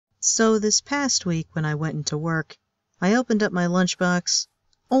So this past week when I went into work, I opened up my lunchbox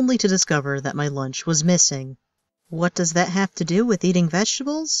only to discover that my lunch was missing. What does that have to do with eating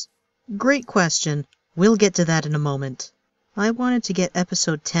vegetables? Great question. We'll get to that in a moment. I wanted to get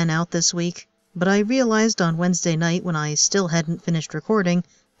episode 10 out this week, but I realized on Wednesday night when I still hadn't finished recording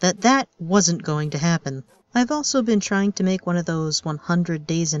that wasn't going to happen. I've also been trying to make one of those 100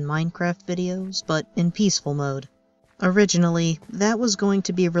 Days in Minecraft videos, but in peaceful mode. Originally, that was going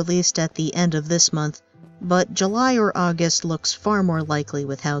to be released at the end of this month, but July or August looks far more likely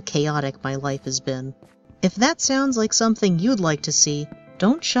with how chaotic my life has been. If that sounds like something you'd like to see,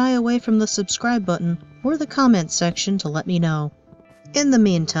 don't shy away from the subscribe button or the comments section to let me know. In the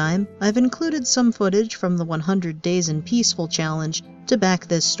meantime, I've included some footage from the 100 Days in Peaceful challenge to back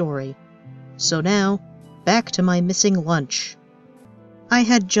this story. So now, back to my missing lunch. I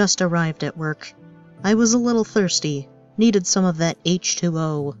had just arrived at work. I was a little thirsty, needed some of that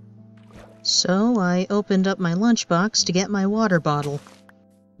H2O. So I opened up my lunchbox to get my water bottle.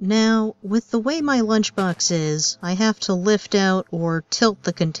 Now, with the way my lunchbox is, I have to lift out or tilt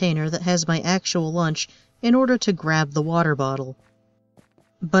the container that has my actual lunch in order to grab the water bottle.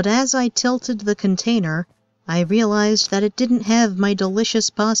 But as I tilted the container, I realized that it didn't have my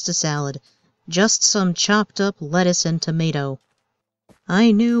delicious pasta salad, just some chopped up lettuce and tomato.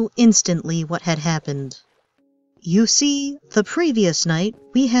 I knew instantly what had happened. You see, the previous night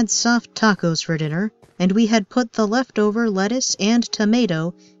we had soft tacos for dinner, and we had put the leftover lettuce and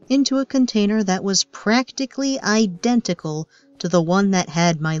tomato into a container that was practically identical to the one that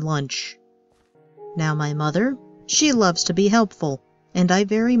had my lunch. Now my mother, she loves to be helpful, and I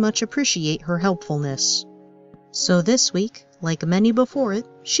very much appreciate her helpfulness. So this week, like many before it,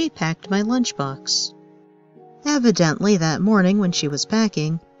 she packed my lunchbox. Evidently that morning when she was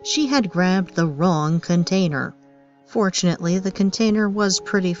packing, she had grabbed the wrong container. Fortunately, the container was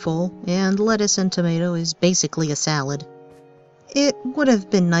pretty full, and lettuce and tomato is basically a salad. It would have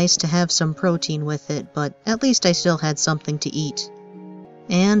been nice to have some protein with it, but at least I still had something to eat.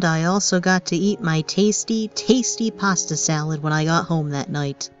 And I also got to eat my tasty, tasty pasta salad when I got home that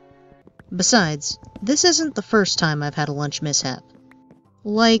night. Besides, this isn't the first time I've had a lunch mishap.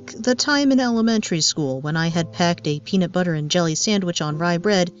 Like the time in elementary school when I had packed a peanut butter and jelly sandwich on rye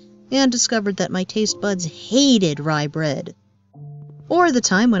bread and discovered that my taste buds hated rye bread. Or the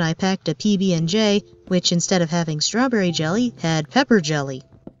time when I packed a PB&J, which instead of having strawberry jelly, had pepper jelly.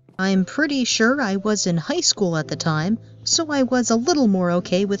 I'm pretty sure I was in high school at the time, so I was a little more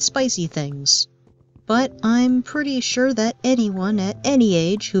okay with spicy things. But I'm pretty sure that anyone at any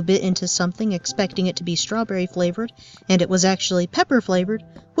age who bit into something expecting it to be strawberry flavored and it was actually pepper flavored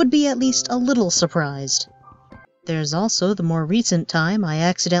would be at least a little surprised. There's also the more recent time I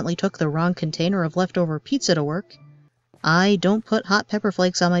accidentally took the wrong container of leftover pizza to work. I don't put hot pepper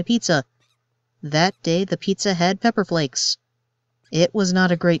flakes on my pizza. That day the pizza had pepper flakes. It was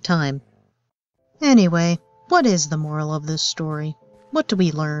not a great time. Anyway, what is the moral of this story? What do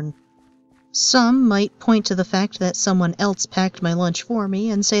we learn? Some might point to the fact that someone else packed my lunch for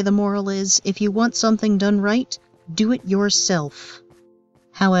me and say the moral is, if you want something done right, do it yourself.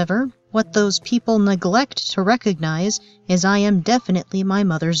 However, what those people neglect to recognize is I am definitely my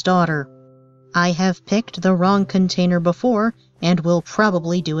mother's daughter. I have picked the wrong container before and will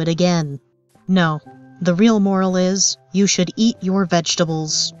probably do it again. No, the real moral is, you should eat your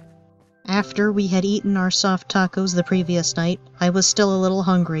vegetables. After we had eaten our soft tacos the previous night, I was still a little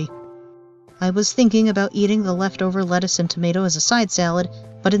hungry. I was thinking about eating the leftover lettuce and tomato as a side salad,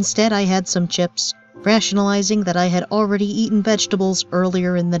 but instead I had some chips, rationalizing that I had already eaten vegetables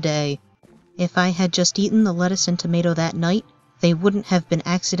earlier in the day. If I had just eaten the lettuce and tomato that night, they wouldn't have been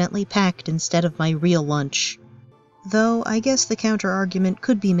accidentally packed instead of my real lunch. Though I guess the counter-argument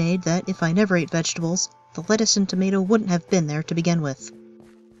could be made that if I never ate vegetables, the lettuce and tomato wouldn't have been there to begin with.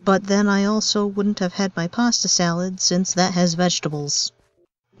 But then I also wouldn't have had my pasta salad since that has vegetables.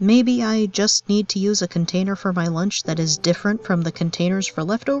 Maybe I just need to use a container for my lunch that is different from the containers for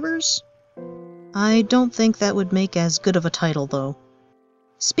leftovers? I don't think that would make as good of a title, though.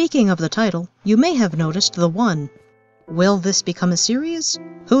 Speaking of the title, you may have noticed the one. Will this become a series?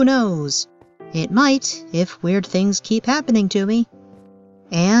 Who knows? It might, if weird things keep happening to me.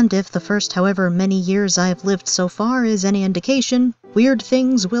 And if the first however many years I've lived so far is any indication, weird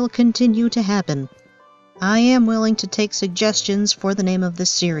things will continue to happen. I am willing to take suggestions for the name of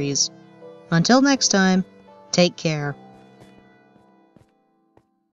this series. Until next time, take care.